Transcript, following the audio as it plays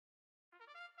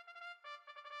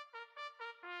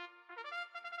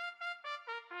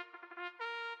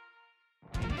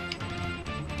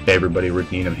Hey everybody,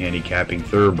 Rick Needham handicapping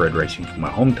thoroughbred racing from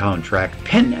my hometown track,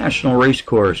 Penn National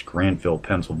Racecourse, Granville,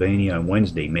 Pennsylvania on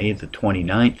Wednesday, May the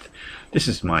 29th. This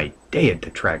is my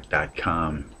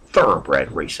dayatthetrack.com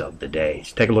thoroughbred race of the day.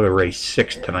 Let's take a look at race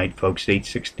 6 tonight, folks,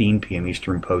 8:16 p.m.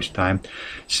 Eastern Post Time.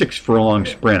 6 furlong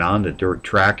sprint on the dirt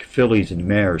track. Fillies and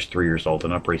mares 3 years old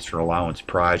and up, race for allowance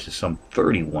prize is some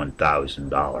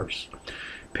 $31,000.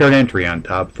 Paired entry on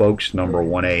top, folks. Number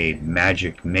 1A,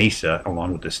 Magic Mesa,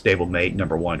 along with the stablemate.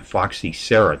 Number 1, Foxy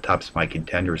Sarah, tops my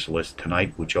contenders list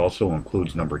tonight, which also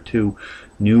includes number 2,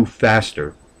 New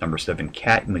Faster. Number 7,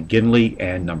 Cat McGinley,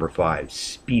 and number 5,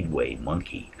 Speedway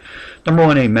Monkey. Number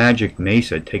 1A, Magic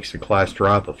Mesa, takes the class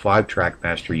drop of 5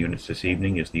 Trackmaster units this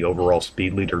evening, is the overall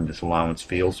speed leader in this allowance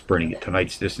field, sprinting at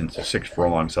tonight's distance of 6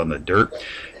 furlongs on the dirt.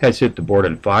 Has hit the board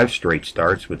in 5 straight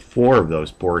starts, with 4 of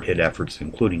those board hit efforts,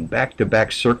 including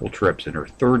back-to-back circle trips in her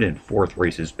 3rd and 4th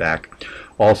races back,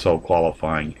 also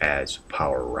qualifying as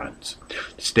power runs.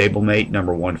 Stablemate,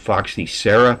 number 1, Foxy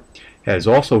Sarah, has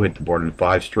also hit the board in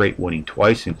 5 straight, winning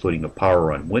twice, including a power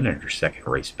run win in her 2nd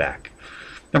race back.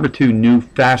 Number 2, New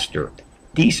Faster,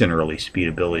 decent early speed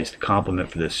abilities to complement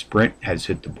for this sprint, has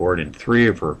hit the board in 3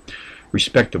 of her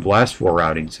respective last 4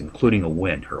 outings, including a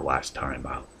win her last time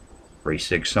out. Race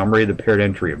 6 summary of the paired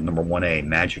entry of number 1A,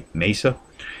 Magic Mesa,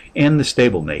 and the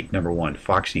stablemate, number 1,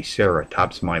 Foxy Sarah,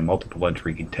 tops my multiple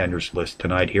entry contenders list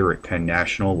tonight here at Penn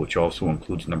National, which also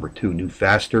includes number 2, New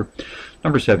Faster,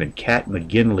 number 7, Cat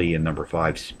McGinley, and number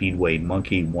 5, Speedway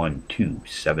Monkey, 1, 2,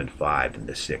 7, 5, and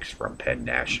the 6 from Penn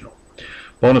National.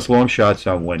 Bonus long shots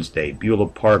on Wednesday. Beulah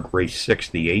Park, race 6,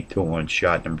 the 8-1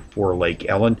 shot. Number 4, Lake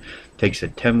Ellen, takes a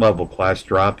 10-level class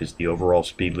drop, is the overall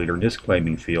speed leader in this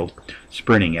claiming field,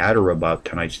 sprinting at or about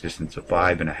tonight's distance of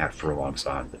 5.5 furlongs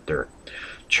on the dirt.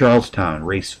 Charlestown,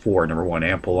 race 4, number 1,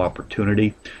 Ample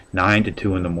Opportunity,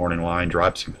 9-2 in the morning line,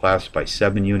 drops in class by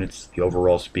 7 units, the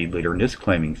overall speed leader in this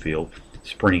claiming field,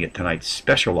 sprinting at tonight's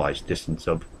specialized distance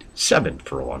of 7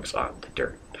 furlongs on the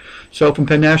dirt. So from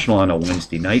Penn National on a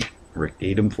Wednesday night, Rick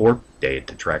Needham for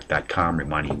dayatthetrack.com,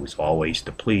 reminding you as always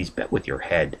to please bet with your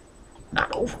head,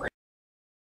 not over it.